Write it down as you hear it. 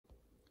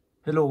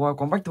Hello,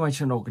 welcome back to my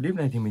channel. Clip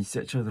này thì mình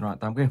sẽ chơi từ đoạn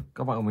 8 game.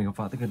 Các bạn của mình gặp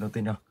phải tới game đầu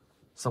tiên nha.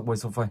 Subway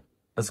Sofa.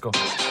 Let's go.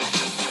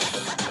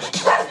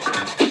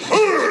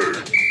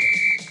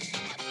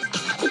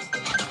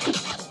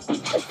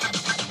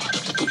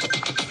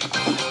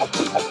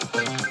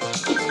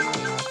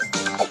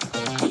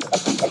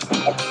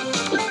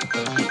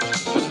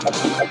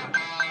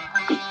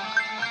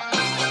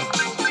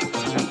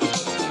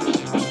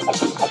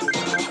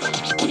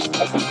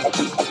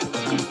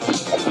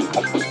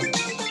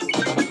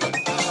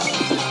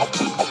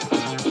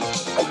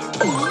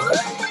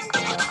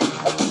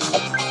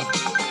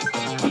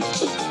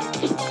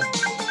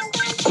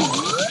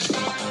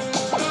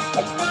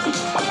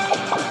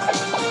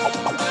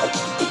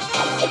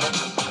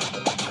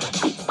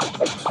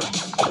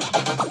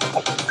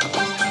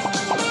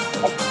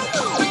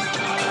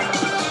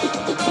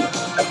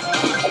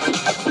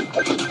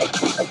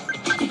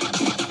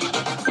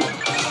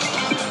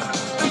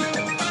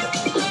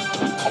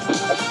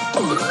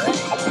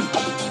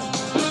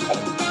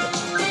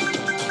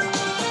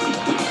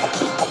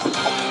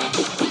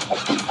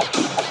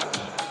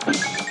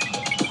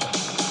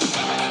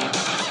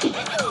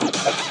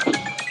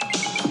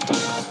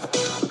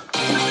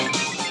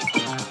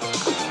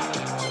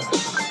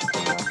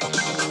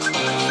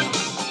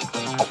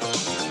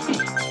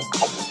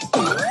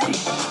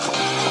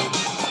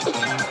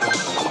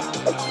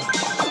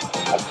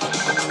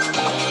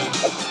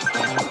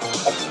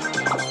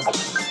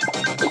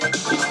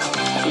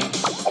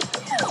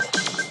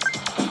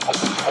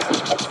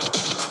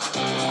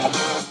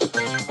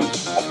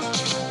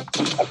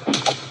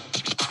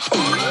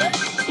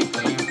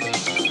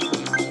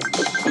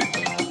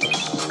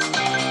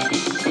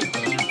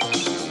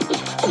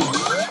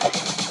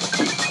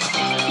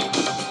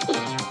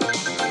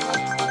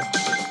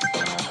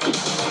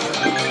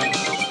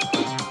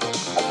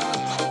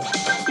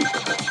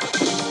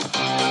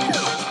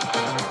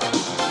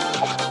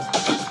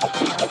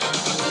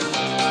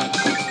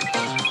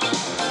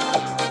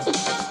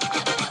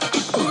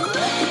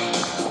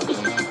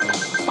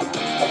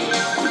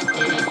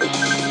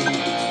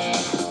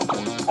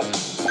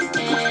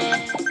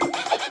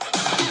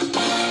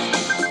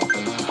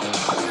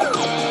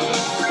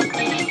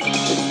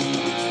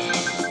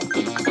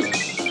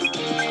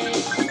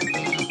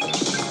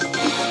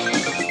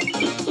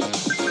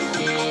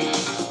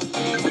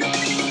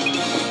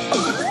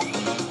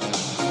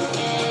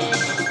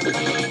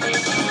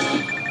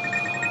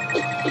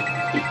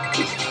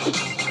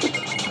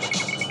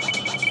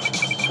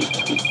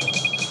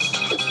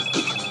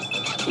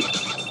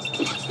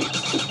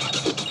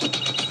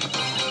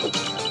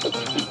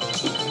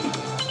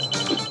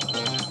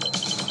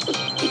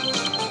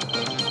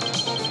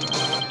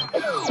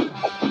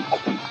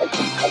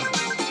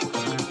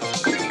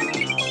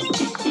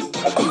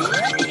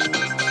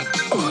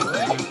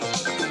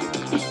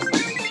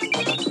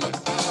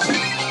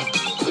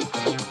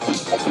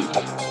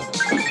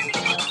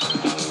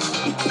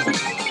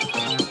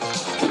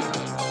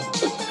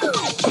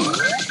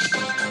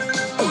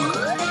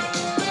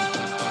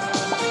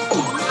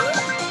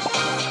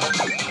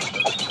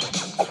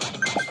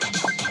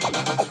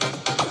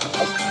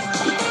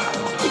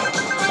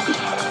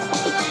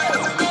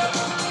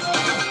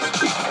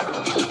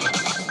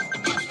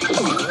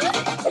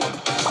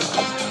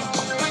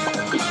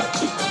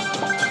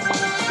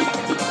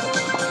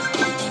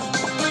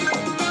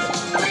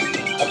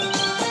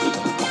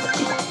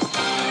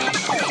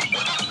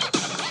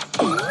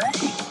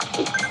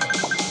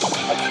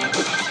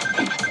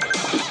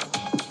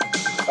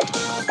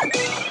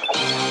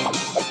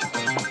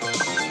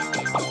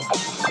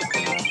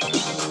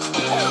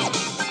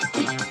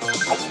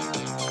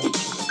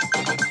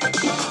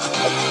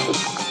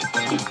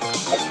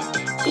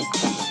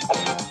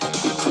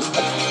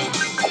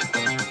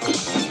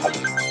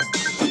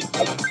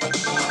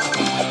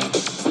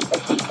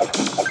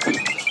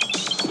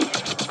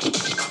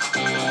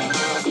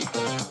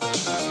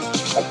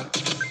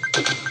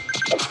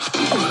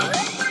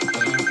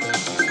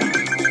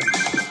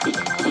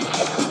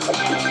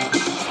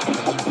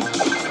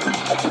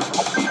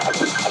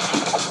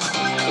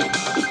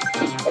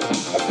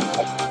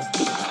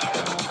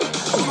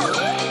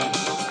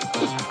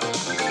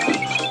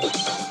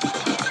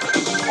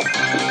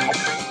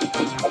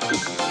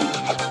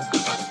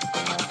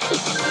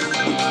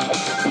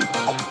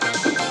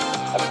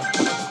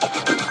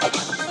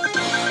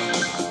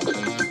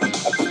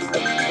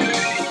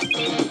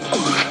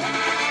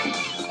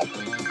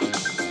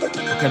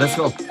 Okay, let's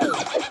go.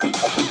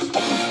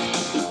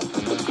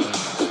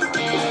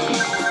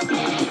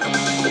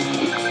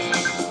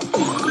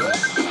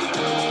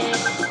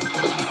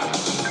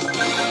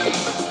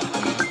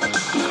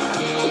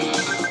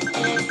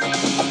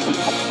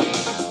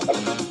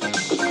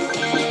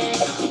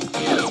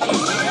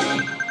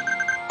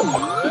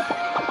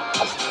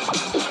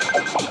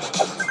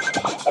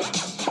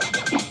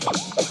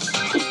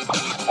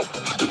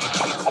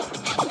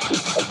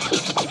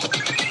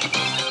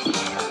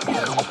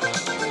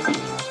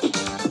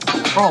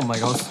 Oh my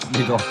god,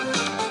 đi rồi.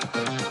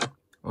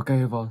 Ok,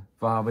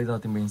 và bây giờ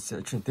thì mình sẽ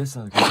chuyển tiếp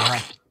sang cái thứ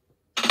hai.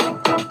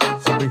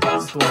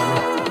 tua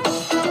luôn.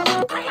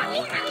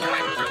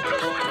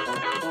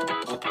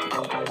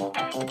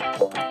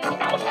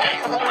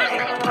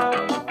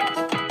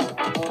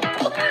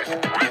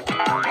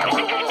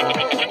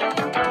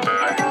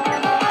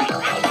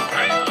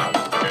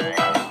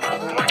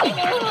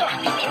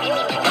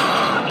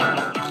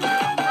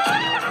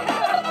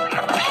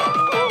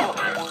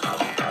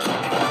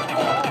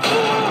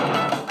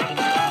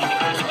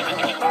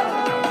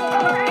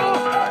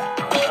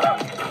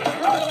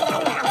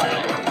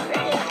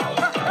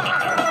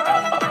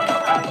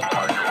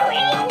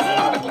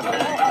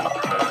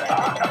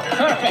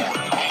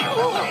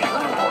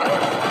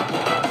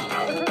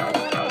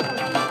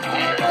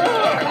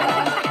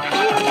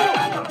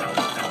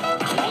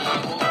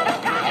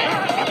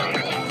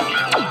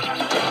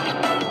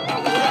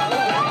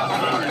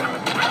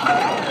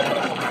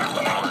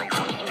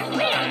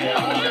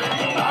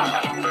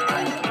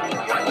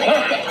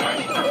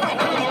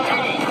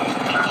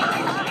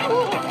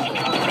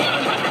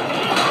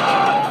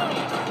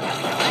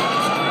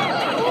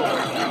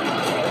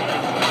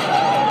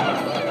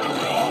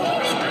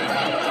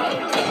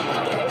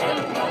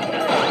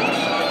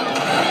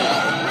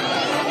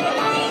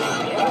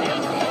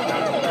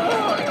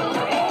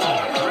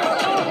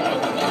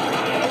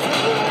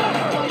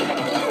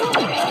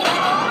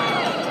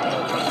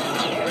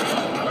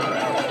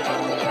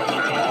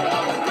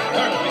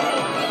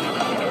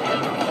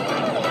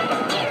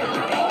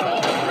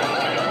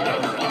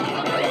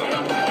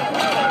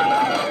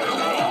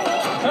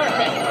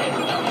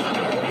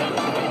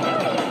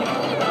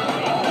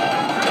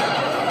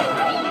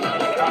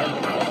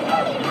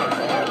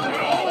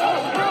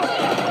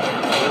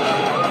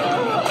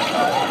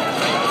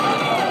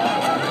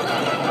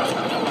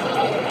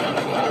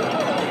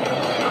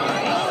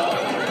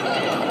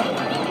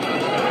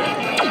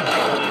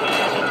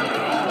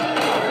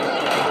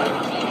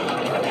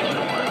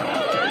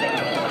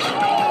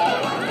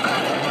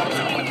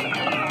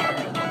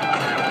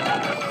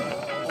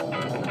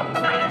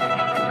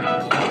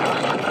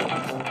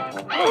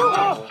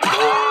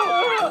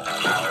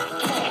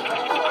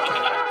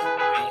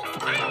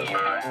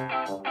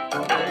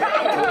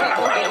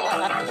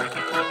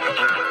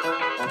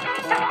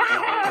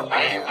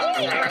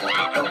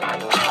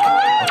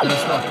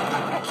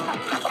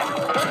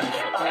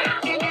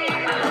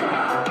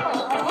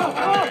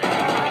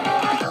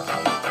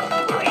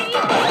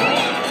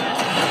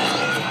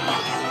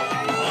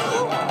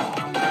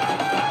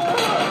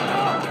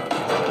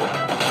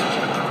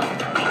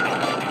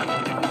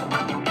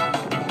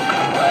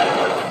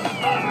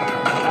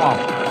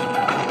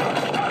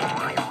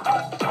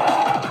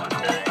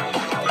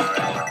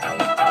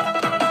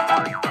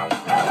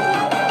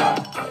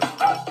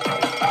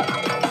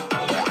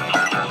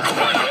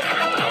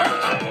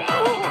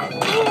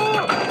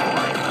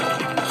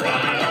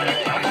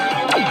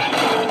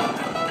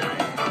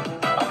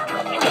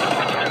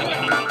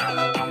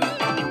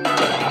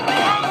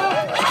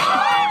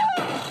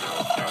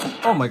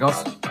 Oh my god,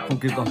 không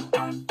kịp rồi.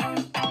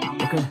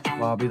 Ok,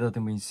 và bây giờ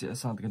thì mình sẽ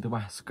sang kênh thứ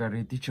 3,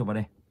 Scary Teacher vào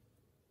đây.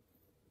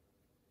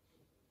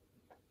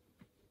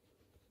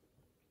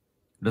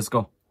 Let's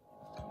go.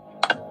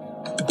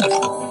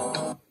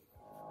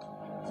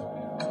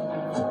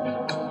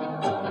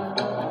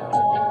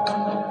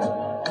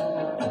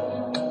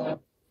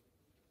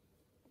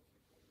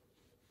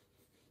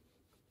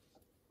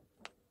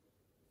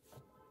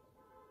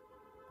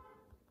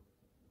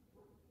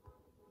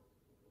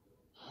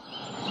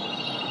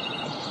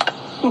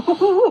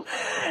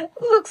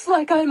 Looks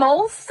like I'm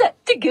all set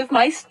to give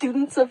my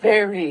students a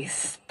very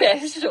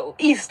special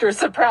Easter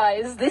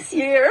surprise this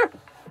year.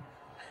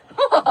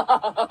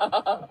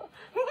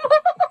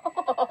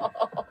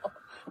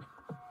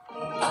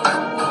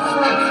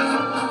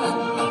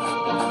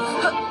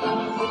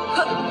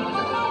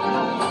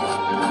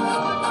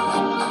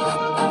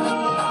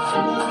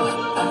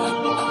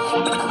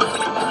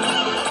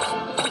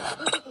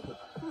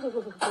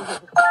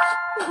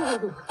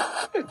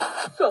 It's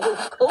so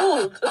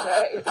cold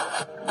today.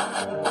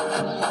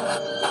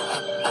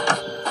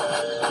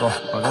 Rồi,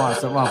 và các bạn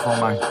sẽ vào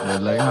phòng này để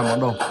lấy hai món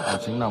đồ. Đó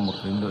chính là một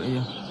cái lưỡi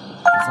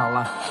dao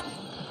lam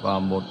và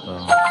một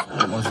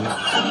con dí.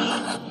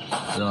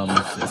 Giờ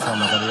mình sẽ xem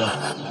một video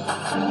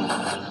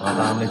và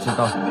ta lên trên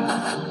tàu.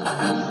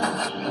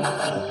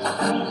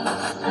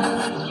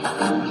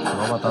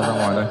 Đó, và ta ra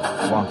ngoài đây.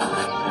 Wow,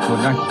 chuột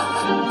nhanh.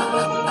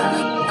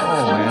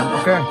 Oh man,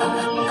 ok.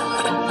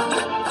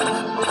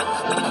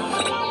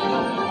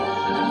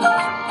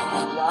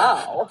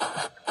 Wow,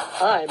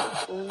 I'm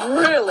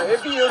really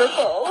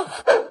beautiful.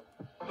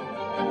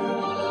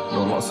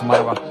 Đổ lọ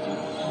smile vào.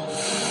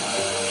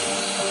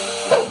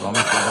 Đó,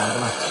 mình sẽ làm cái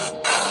này.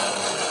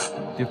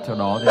 Tiếp theo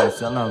đó thì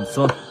sẽ làm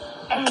sơn.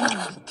 And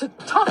to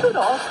top it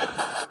off,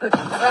 the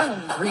grand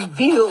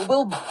reveal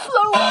will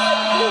blow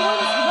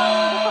everyone's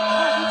mind.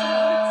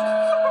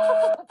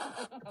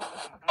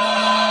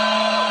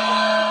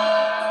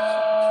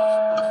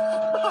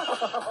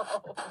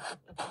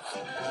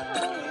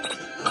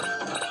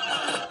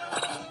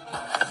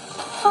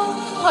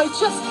 Oh, I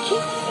just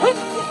keep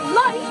winning in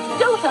life,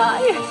 don't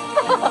I?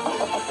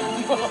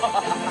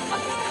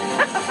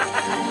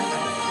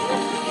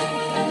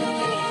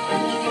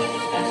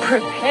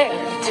 Prepare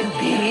to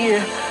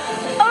be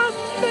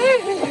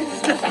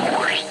amazed.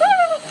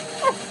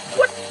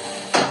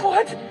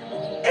 What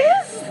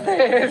is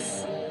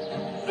this?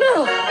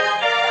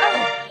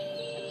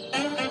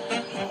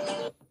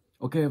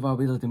 Ok, và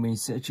bây giờ thì mình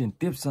sẽ chuyển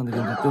tiếp sang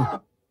game thứ tư,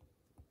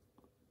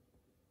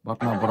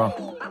 Badland Brawl.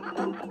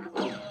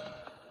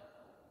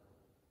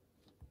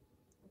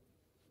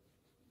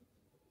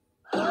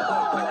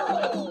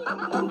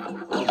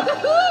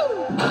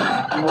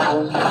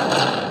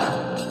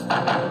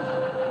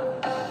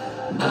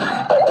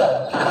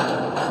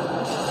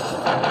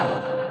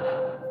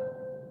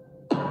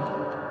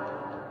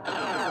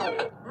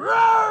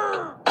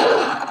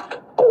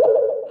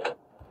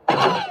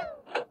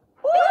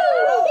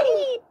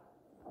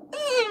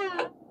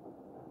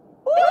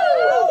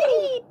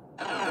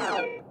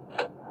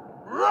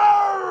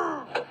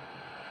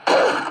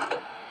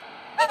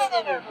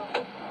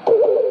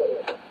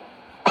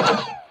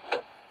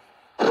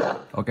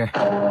 Ok.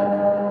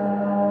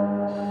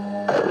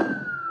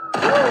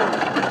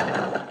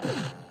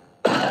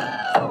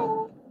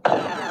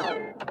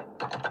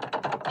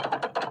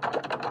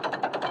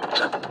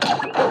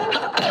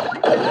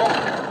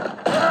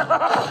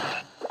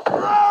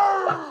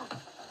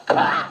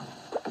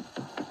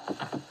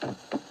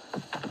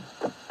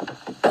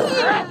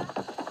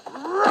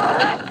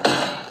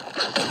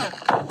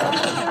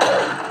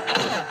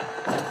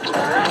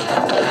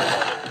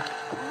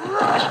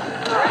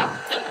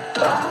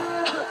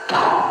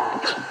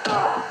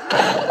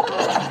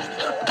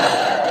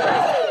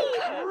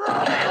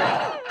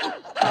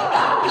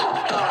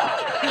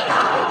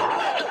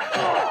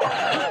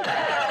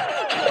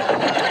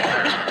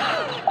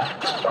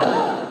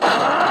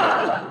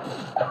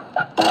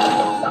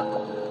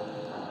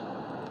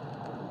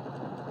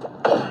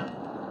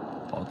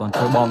 Họ toàn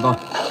chơi bom thôi.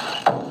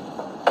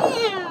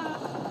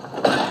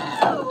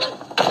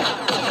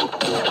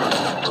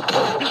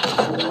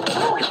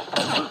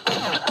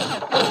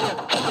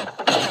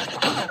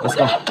 Let's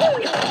go.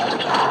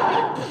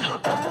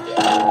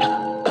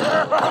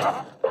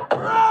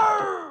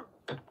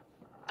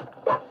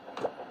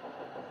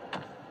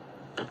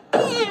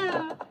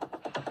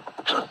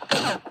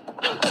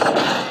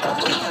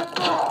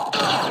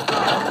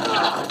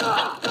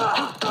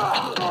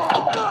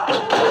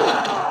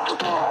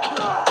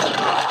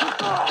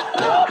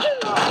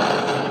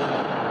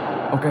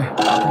 Ok,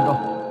 thành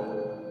công.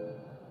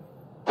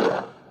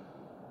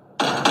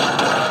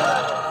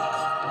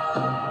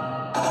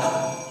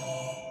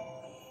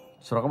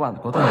 Sau đó các bạn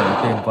có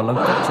thể tìm và nâng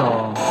cấp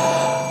cho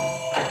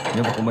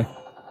nhân vật của mình.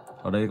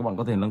 Ở đây các bạn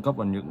có thể nâng cấp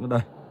vào những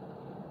đây.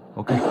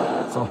 Ok,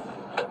 rồi.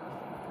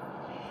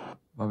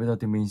 Và bây giờ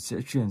thì mình sẽ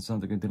chuyển sang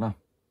game thứ 5,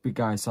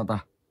 Piggy Santa.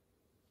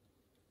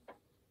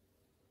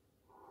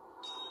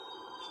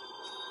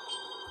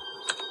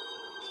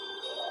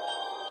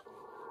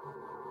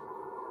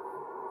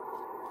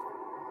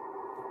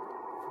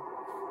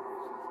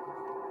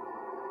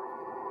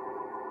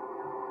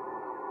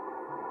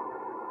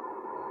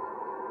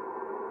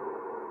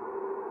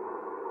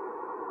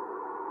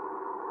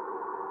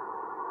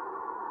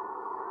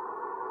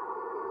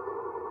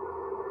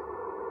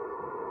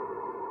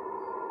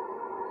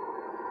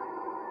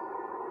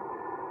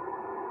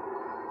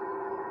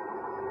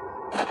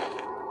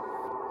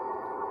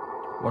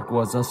 What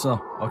was that, sir?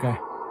 Okay.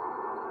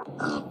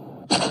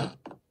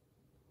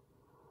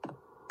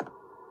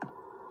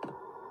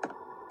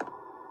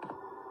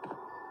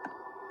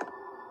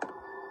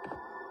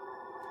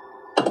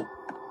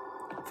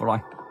 Fly.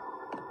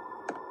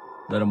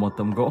 Đây là một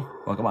tấm gỗ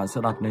và các bạn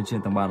sẽ đặt lên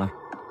trên tầng 3 này.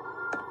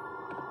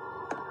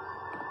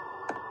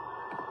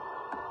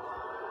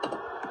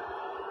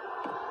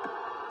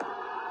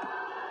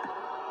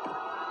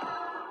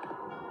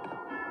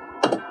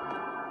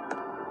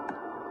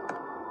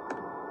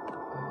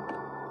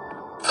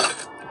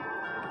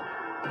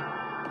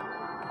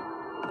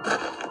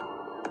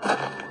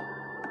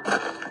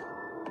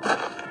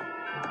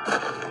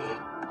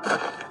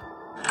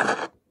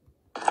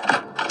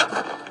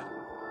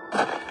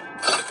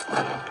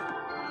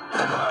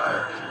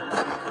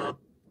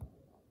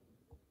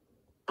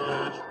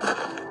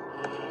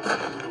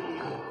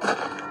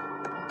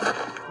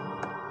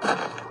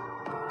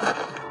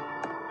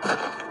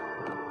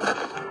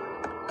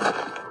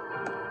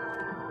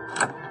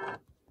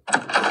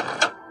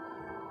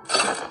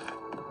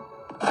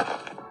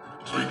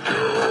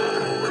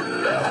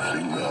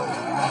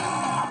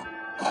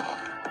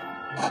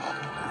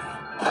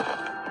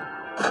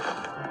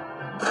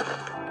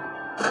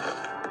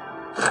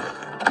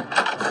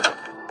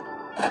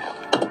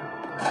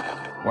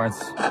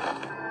 Wise.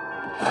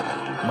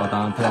 Bảo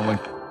tàng theo mình.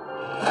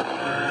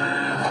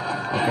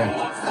 Ok.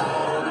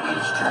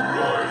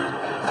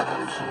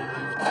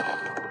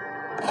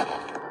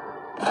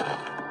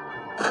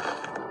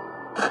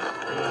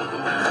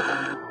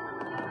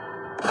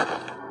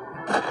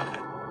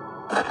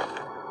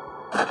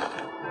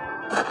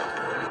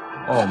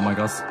 Oh my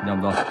gosh,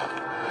 nhầm rồi.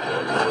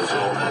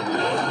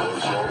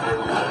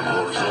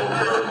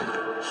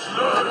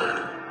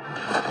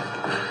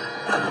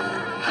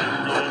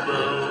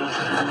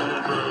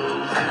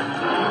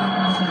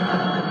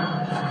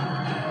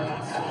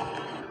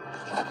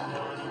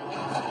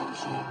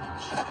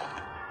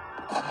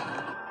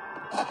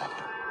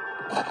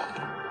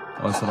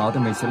 Và sau đó thì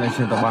mình sẽ lên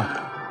trên tầng 3.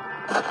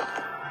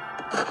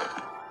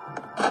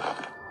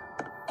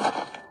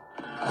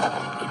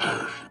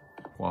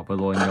 Quả vừa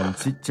rồi nhầm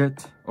xích chết.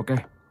 Ok,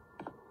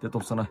 tiếp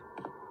tục sang đây.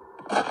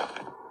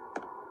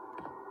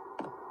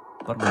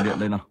 Tắt nguồn điện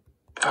đây nào.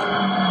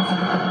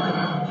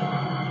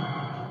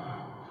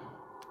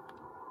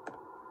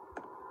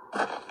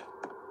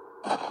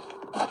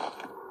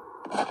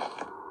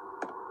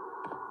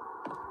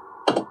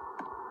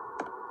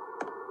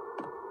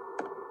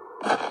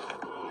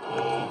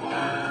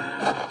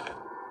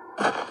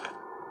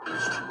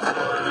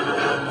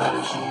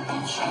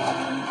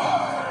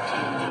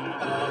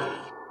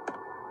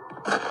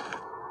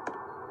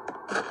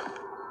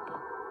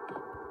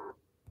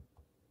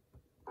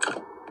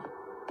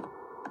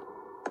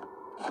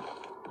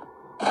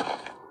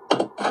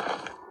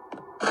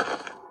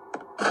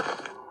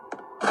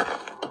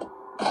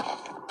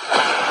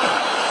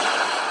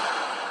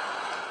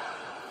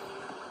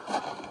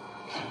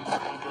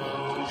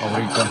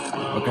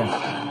 Ok.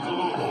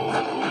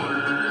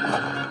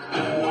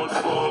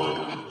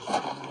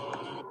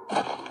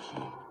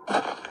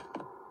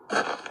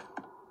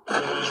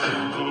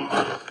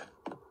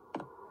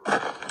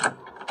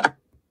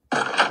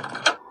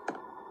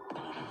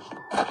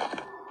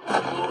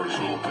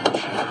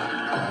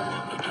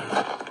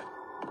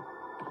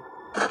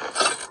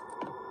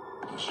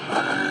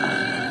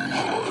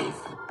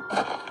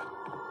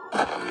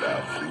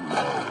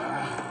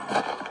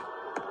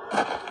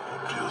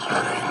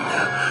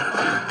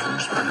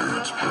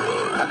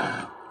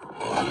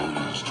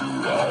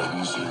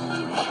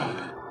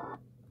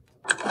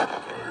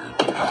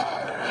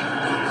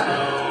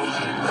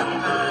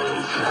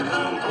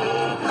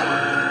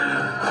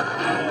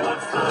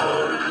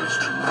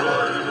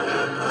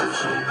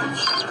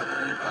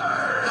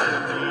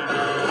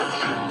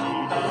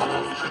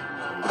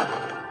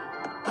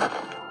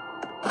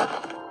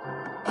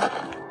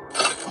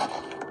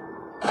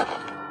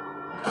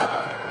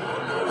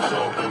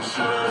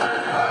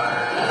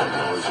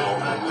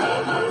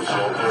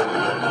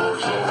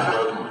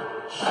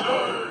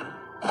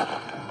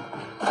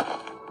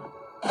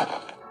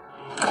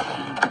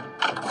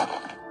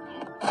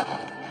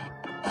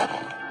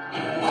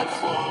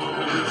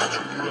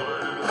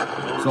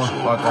 Rồi,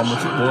 và còn một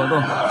chiếc búa nữa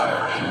thôi.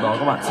 Lúc đó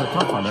các bạn sẽ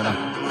thoát khỏi nơi này.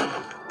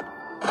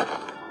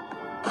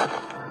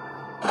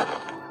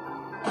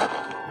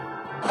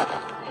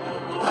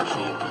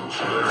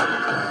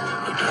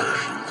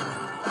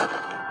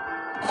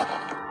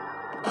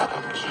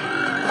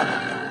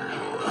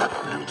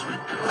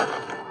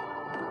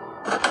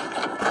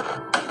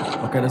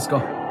 Ok, let's go.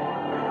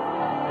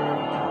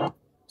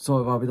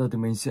 Rồi, và bây giờ thì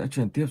mình sẽ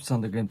chuyển tiếp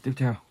sang tựa game tiếp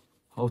theo,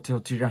 Hotel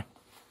Tyran.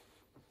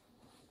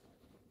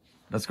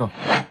 Let's go.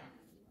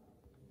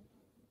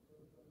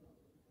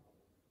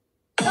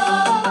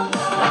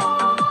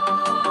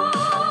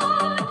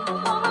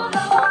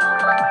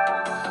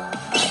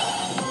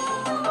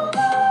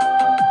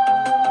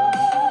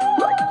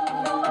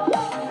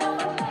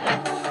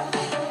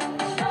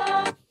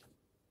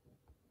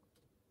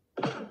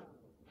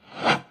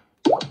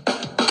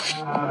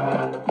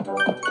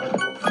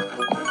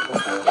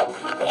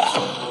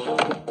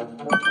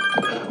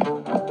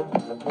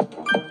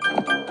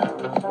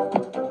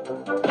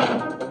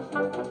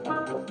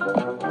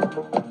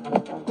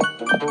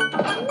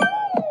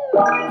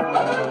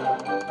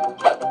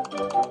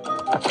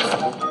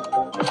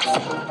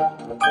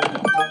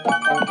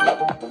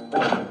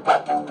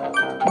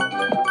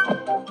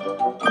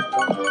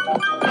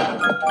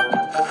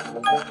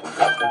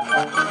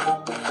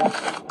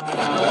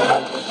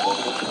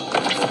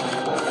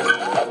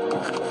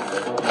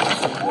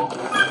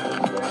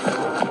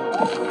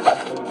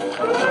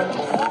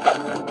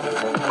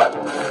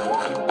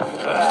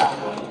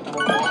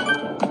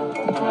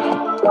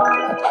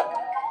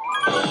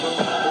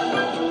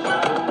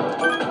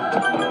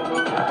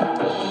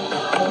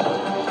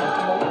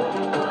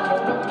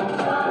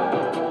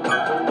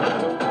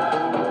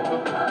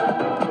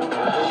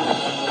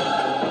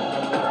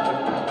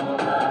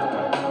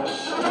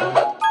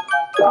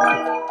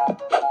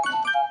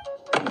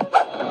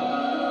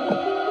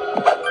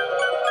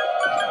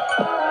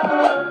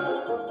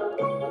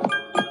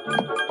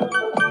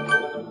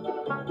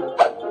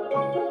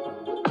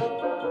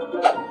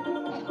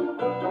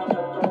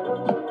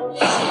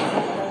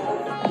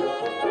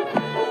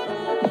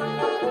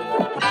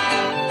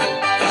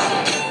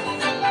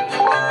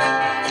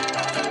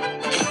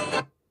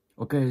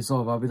 Ok,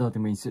 rồi và bây giờ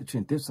thì mình sẽ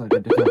chuyển tiếp sang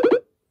game tiếp theo,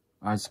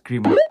 Ice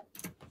Cream.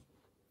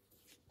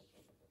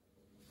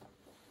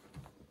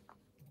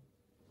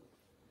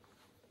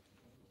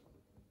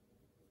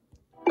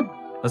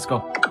 Let's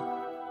go.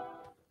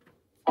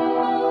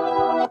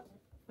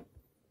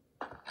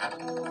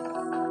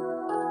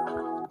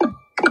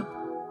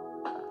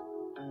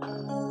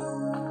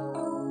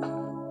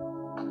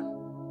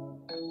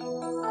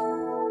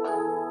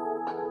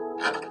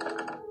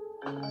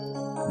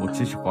 Một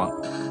chiếc chìa khóa.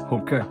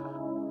 Ok.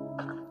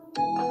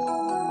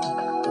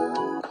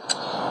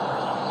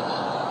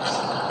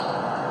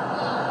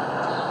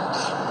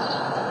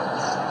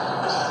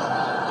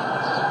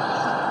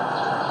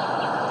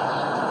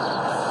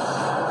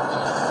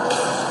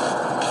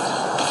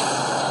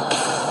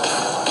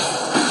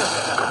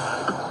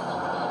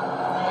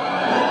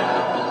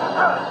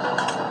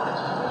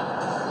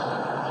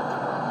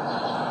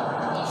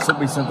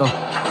 shopping center.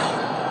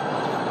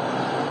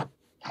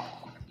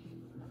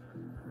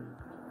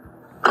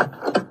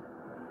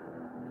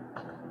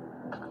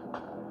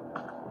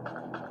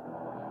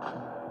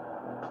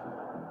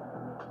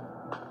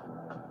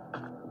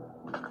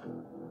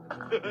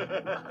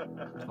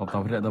 Ông ta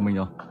phát hiện ra mình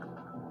rồi.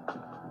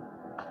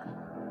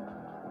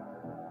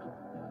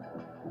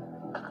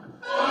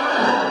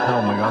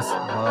 Oh my gosh,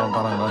 ông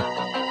ta đang ở đây.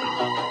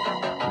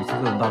 Vị trí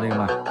của ông ta đi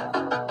này.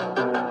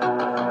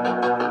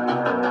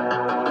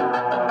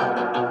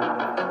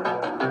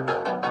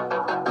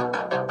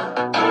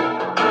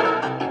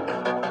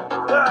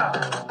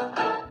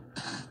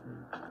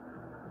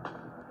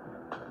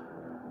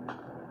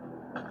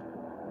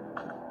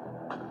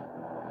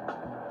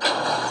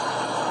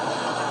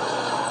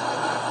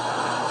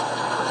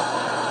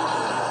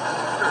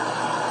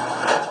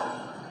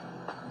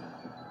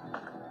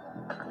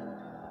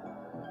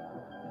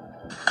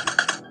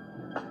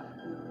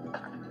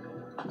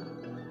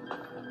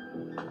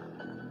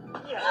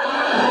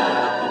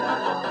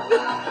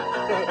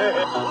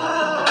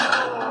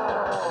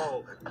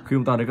 Khi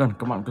ông ta đến gần,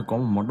 các bạn cứ có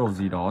một món đồ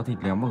gì đó thì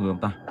ném vào người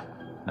ông ta,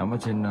 ném vào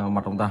trên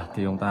mặt ông ta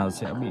thì ông ta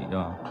sẽ bị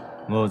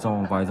ngơ trong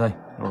vòng vài giây.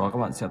 Lúc đó các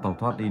bạn sẽ tẩu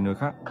thoát đi nơi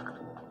khác.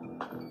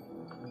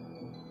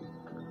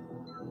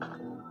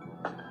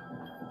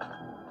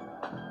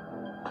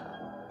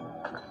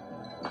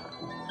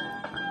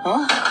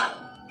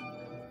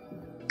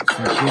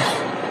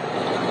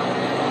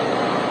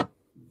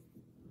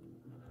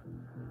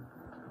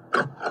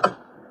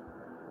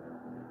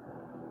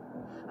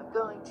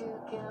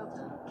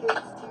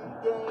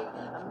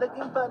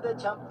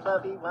 Chump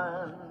fluffy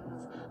ones.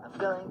 I'm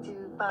going to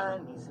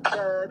find me some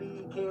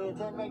chubby kids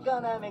and we're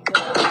gonna make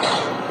them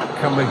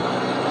coming.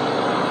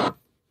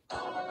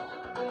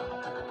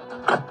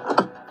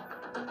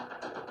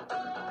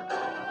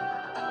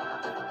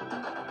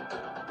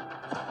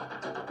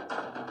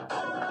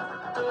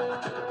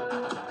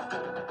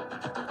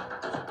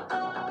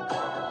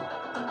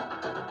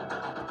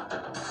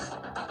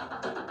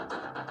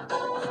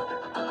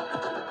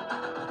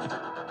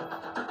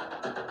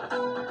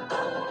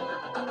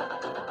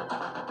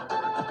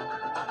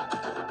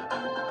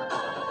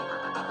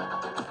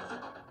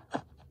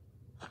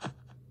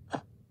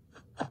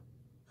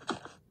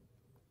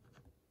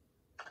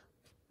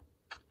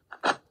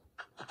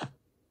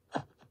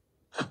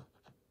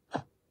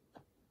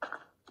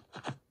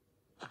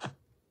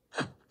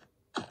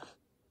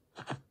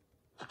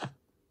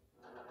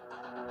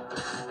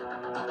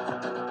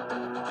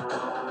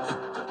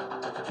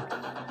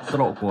 Tốc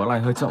độ của này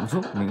hơi chậm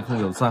chút, mình không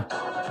hiểu sao.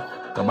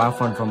 Cả 3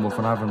 phần, phần 1,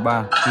 phần 2, phần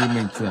 3 khi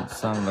mình chuyển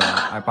sang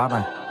iPad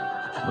này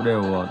nó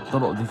đều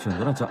tốc độ di chuyển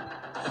rất là chậm.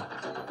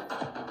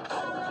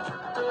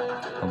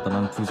 Còn ta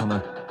đang chui sang đây.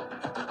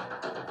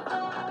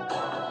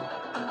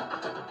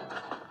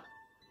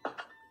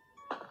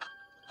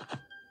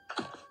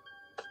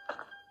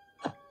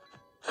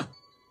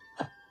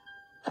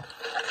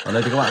 Ở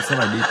đây thì các bạn sẽ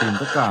phải đi tìm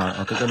tất cả,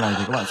 ở cái kênh này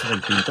thì các bạn sẽ phải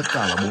tìm tất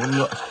cả là 4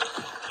 ngựa.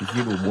 Thì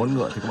khi đủ 4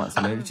 ngựa thì các bạn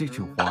sẽ lấy cái chiếc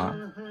chìa khóa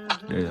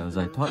để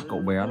giải thoát cậu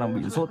bé đang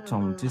bị nhốt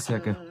trong chiếc xe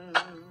kia.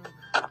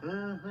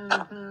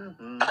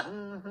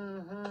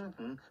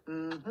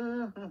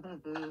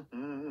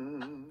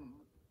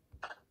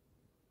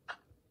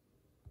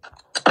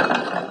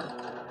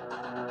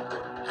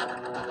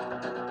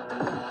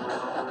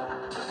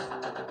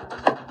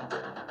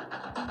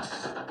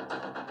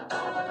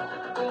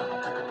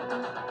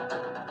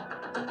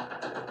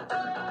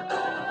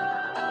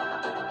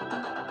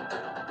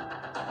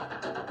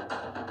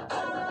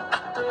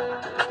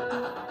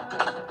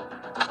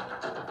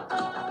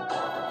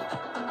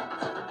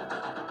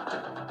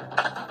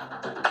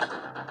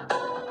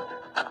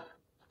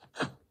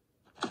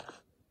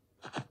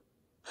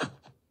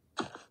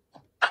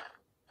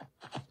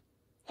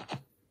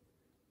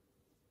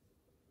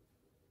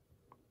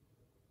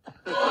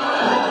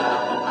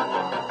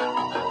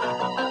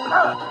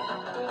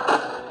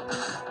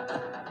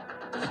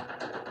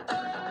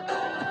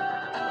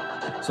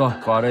 Rồi,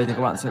 vào đây thì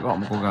các bạn sẽ gọi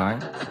một cô gái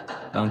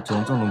đang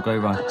trốn trong lùm cây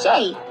vào.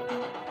 Jay,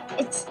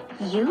 it's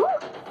you?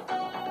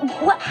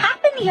 What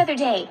happened the other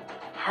day?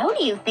 How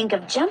do you think of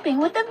jumping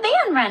with the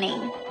van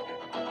running?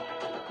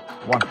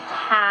 One.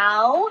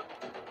 How?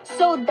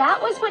 So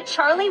that was what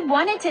Charlie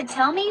wanted to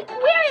tell me?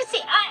 Where is he?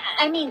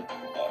 I mean,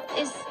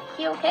 is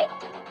he okay?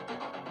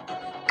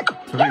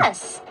 Three.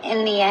 Yes.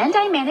 In the end,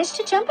 I managed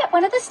to jump at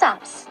one of the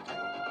stops.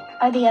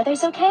 Are the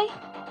others okay?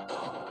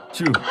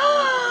 Two.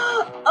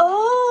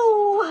 Oh!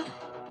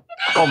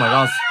 Oh my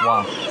gosh,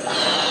 wow.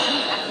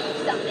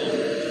 Something.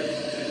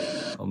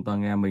 Ông ta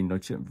nghe mình nói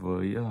chuyện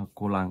với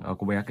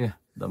cô bé kia,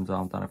 đâm ra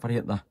ông ta đã phát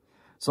hiện ra.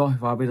 Rồi,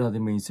 và bây giờ thì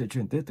mình sẽ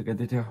chuyển tiếp từ cái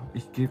tiếp theo.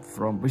 Escape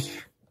from Beach.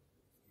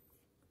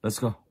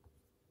 Let's go.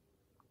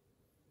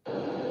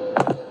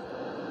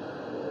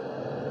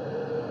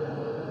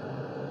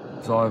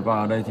 Rồi, và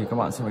ở đây thì các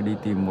bạn sẽ phải đi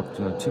tìm một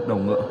chiếc đầu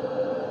ngựa.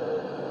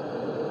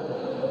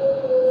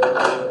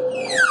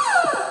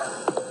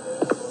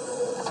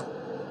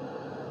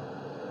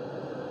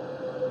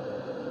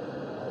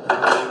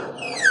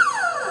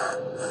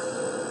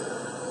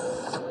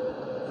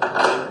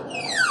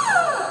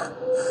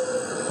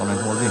 Con này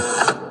không có gì.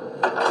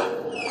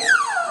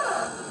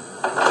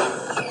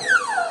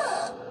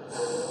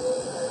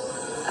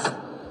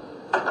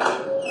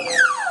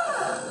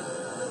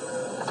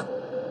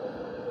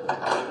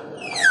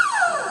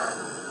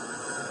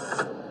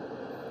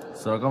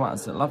 Sau đó các bạn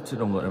sẽ lắp chiếc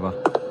đầu ngựa này vào.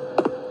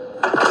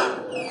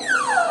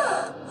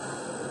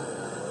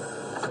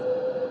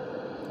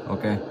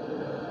 Ok.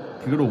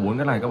 Khi có đủ 4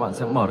 cái này các bạn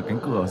sẽ mở được cánh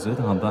cửa ở dưới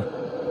tầng hầm ra.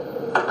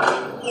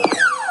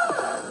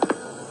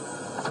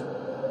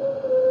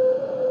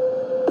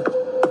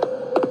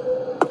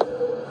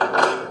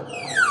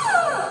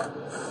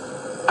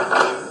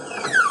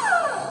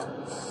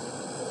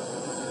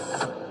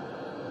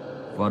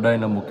 Và đây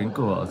là một cánh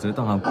cửa ở dưới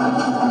tầng hầm.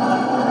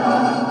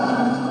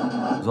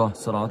 Rồi,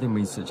 sau đó thì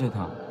mình sẽ chạy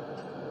thẳng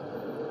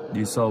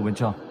đi sâu bên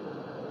trong.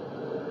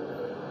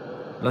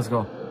 Let's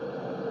go.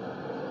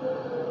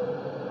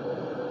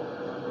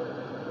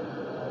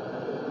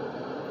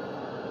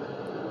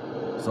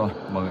 Rồi,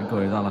 mở cánh cửa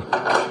này ra nào.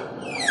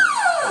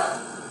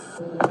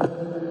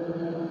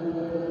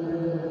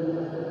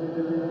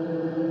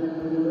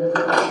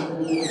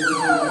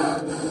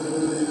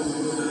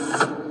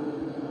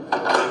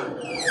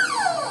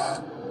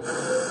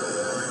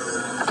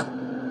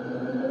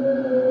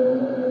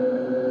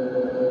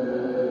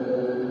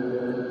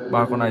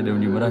 Ba con này đều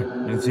nhìn vào đây,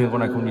 nhưng riêng con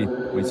này không nhìn.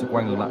 Mình sẽ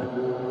quay ngược lại.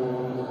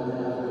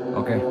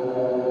 Ok,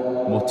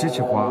 một chiếc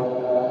chìa khóa.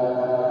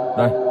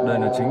 Đây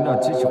là chính là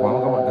chiếc chìa khóa mà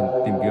các bạn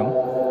cần tìm kiếm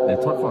để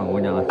thoát khỏi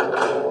ngôi nhà này.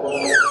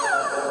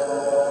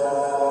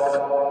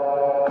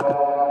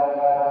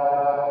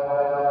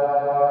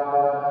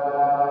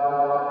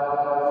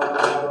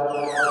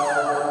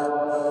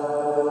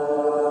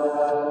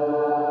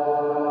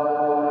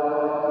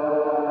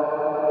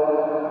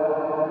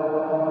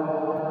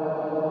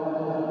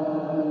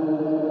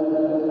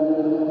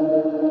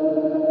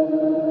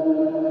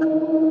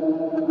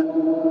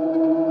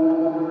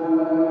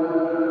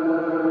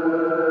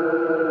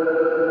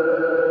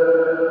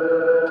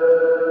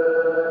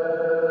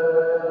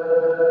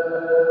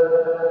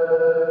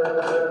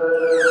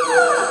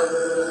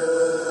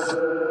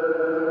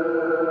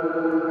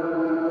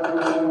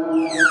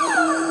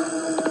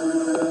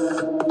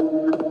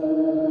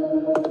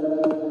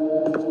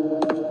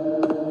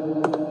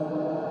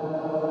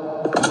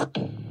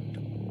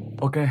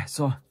 Ok,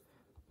 rồi.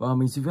 Và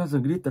mình xin phép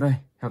dừng clip tới đây.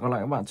 Hẹn gặp lại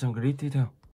các bạn trong clip tiếp theo.